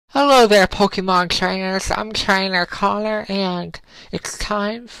Hello there, Pokemon trainers. I'm Trainer Connor, and it's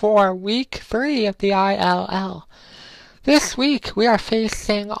time for week 3 of the ILL. This week, we are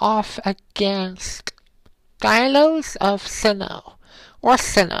facing off against Dienos of Sinnoh,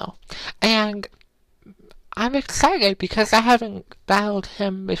 and I'm excited because I haven't battled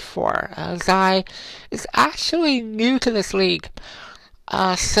him before, as I is actually new to this league.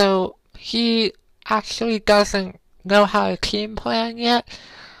 So he actually doesn't know how to team plan yet.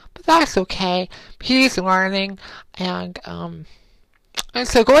 But that's okay. He's learning, and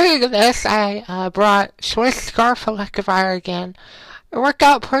so going into this, I brought Choice Scarf Electivire again. It worked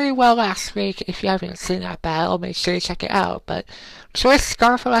out pretty well last week. If you haven't seen that battle, make sure you check it out. But Choice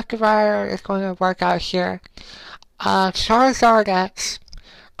Scarf Electivire is going to work out here. Charizard X,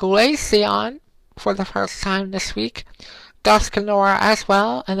 Glaceon for the first time this week, Duscanora as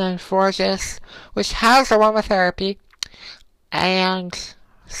well, and then Forges, which has aromatherapy, and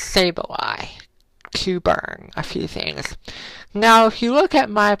Sableye to burn a few things. Now, if you look at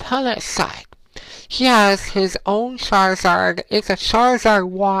my opponent's side, he has his own Charizard. It's a Charizard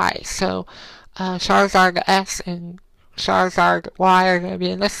Y, so Charizard S and Charizard Y are going to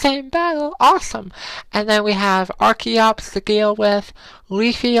be in the same battle. Awesome. And then we have Archeops to deal with,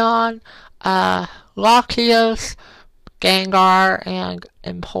 Leafeon, Latios, Gengar, and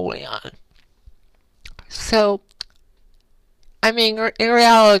Empoleon. So, I mean, in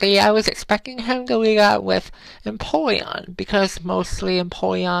reality, I was expecting him to lead out with Empoleon, because mostly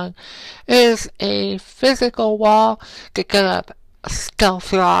Empoleon is a physical wall to get up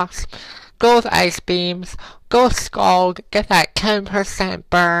Stealth Rocks, go with Ice Beams, go with Scald, get that 10%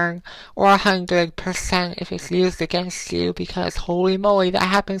 burn, or 100% if it's used against you, because holy moly, that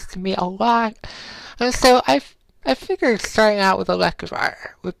happens to me a lot. And so I figured starting out with Electivire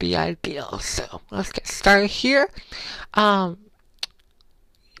would be ideal, so let's get started here.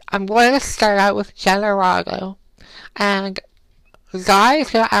 I'm going to start out with Generago, and Zai is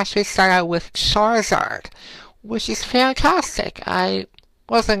going to actually start out with Charizard, which is fantastic. I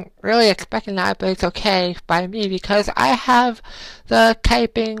wasn't really expecting that, but it's okay by me because I have the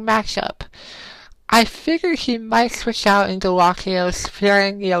typing matchup. I figured he might switch out into Latios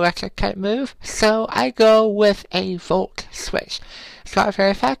fearing the electric type move, so I go with a Volt switch. It's not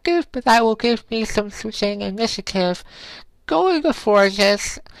very effective, but that will give me some switching initiative. Going to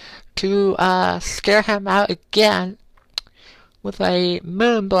Forges to scare him out again with a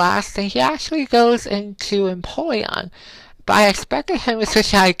Moonblast, and he actually goes into Empoleon. But I expected him to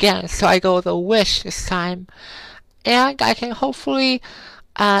switch out again, so I go with a Wish this time. And I can hopefully,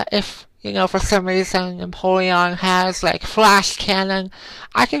 if, for some reason Empoleon has, like, Flash Cannon,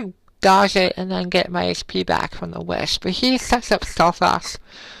 I can dodge it and then get my HP back from the Wish. But he sets up Stealth Rocks,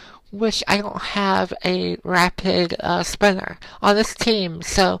 which I don't have a rapid spinner on this team,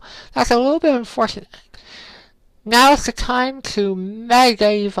 so that's a little bit unfortunate. Now it's the time to Mega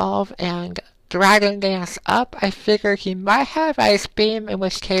Evolve and Dragon Dance up. I figure he might have Ice Beam, in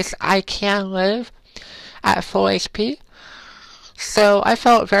which case I can live at full HP. So I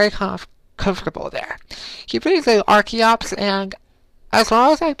felt very comfortable there. He brings the Archeops, and as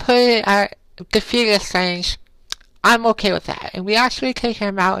long as I put it at defeatless range, I'm okay with that, and we actually take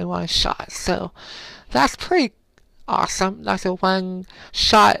him out in one shot, so that's pretty awesome. That's a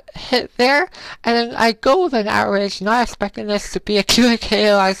one-shot hit there, and then I go with an Outrage, not expecting this to be a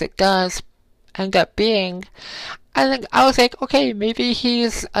KO as it does end up being, and then I was like, okay, maybe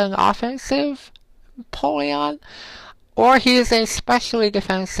he's an offensive Empoleon, or he's a specially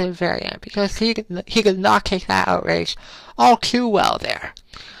defensive variant, because he could not take that Outrage all too well there.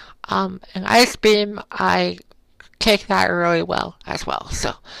 And Ice Beam, I take that really well as well.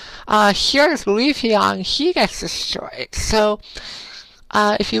 So here's Leafeon. He gets destroyed. So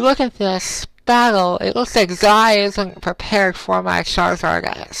if you look at this battle, it looks like Zai isn't prepared for my Charizard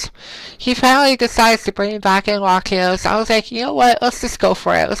guys. He finally decides to bring back in Latios. I was like, you know what, let's just go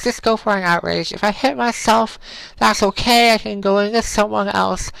for it. Let's just go for an Outrage. If I hit myself, that's okay. I can go into someone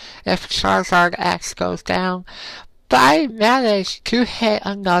else if Charizard X goes down. But I managed to hit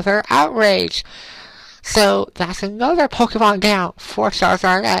another Outrage. So that's another Pokemon down for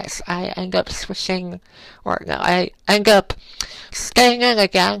Charizard X. I end up switching, I end up staying in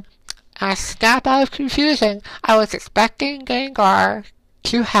again. I snap out of confusion. I was expecting Gengar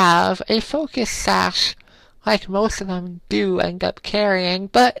to have a Focus Sash, like most of them do end up carrying,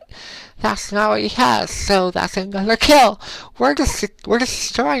 but that's not what he has, so that's another kill. We're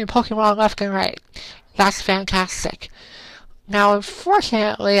destroying Pokemon left and right. That's fantastic. Now,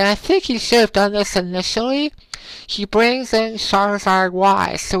 unfortunately, and I think he should have done this initially, he brings in Charizard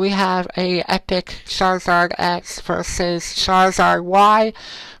Y. So we have a epic Charizard X versus Charizard Y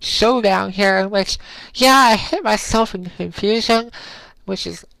showdown here, in which, yeah, I hit myself in confusion, which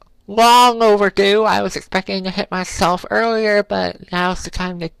is long overdue. I was expecting to hit myself earlier, but now's the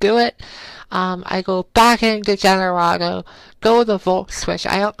time to do it. I go back into Generato, go the Volt Switch.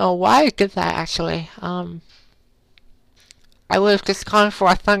 I don't know why I did that, actually. I would have just gone for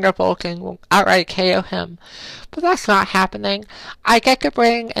a Thunderbolt and outright KO him. But that's not happening. I get to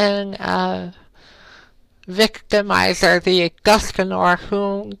bring in Victimizer, the Guskanor,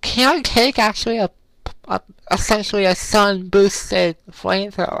 who can take actually essentially a sun-boosted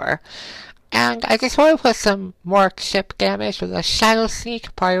flamethrower. And I just want to put some more chip damage with a Shadow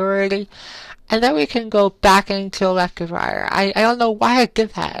Sneak priority. And then we can go back into Electivire. I don't know why I did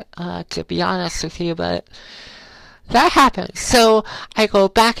that, to be honest with you, but that happens. So I go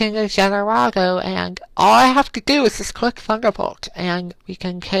back into Generato, and all I have to do is just click Thunderbolt, and we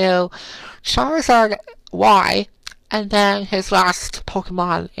can KO Charizard Y, and then his last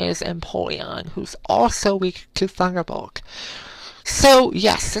Pokemon is Empoleon, who's also weak to Thunderbolt. So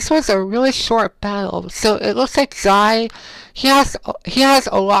yes, this was a really short battle. So it looks like Zai, he has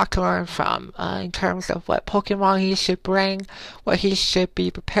a lot to learn from in terms of what Pokemon he should bring, what he should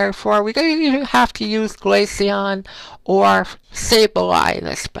be prepared for. We don't even have to use Glaceon or Sableye in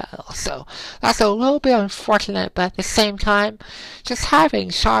this battle. So that's a little bit unfortunate, but at the same time, just having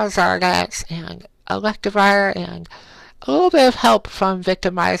Charizard X and Electivire and a little bit of help from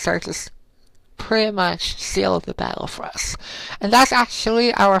Victimizer just pretty much sealed the battle for us. And that's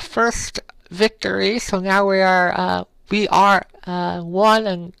actually our first victory. So now we are 1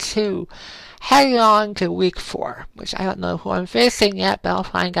 and 2, heading on to week 4, which I don't know who I'm facing yet, but I'll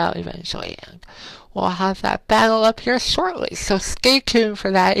find out eventually. And we'll have that battle up here shortly. So stay tuned for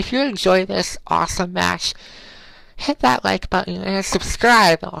that. If you enjoy this awesome match, hit that like button and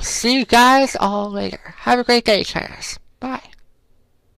subscribe. I'll see you guys all later. Have a great day, trainers. Bye.